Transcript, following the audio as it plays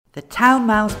The Town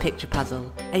Mouse Picture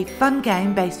Puzzle, a fun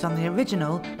game based on the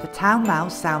original The Town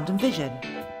Mouse Sound and Vision.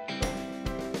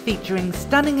 Featuring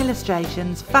stunning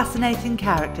illustrations, fascinating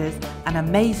characters and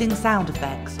amazing sound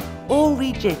effects, all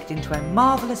rejigged into a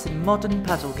marvellous and modern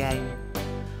puzzle game.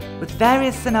 With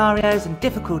various scenarios and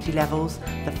difficulty levels,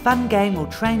 the fun game will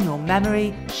train your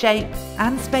memory, shape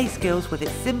and space skills with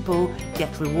its simple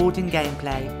yet rewarding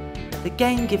gameplay. The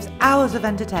game gives hours of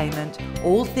entertainment,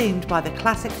 all themed by the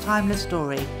classic timeless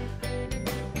story.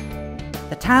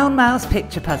 The Town Mouse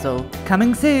Picture Puzzle,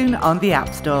 coming soon on the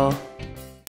App Store.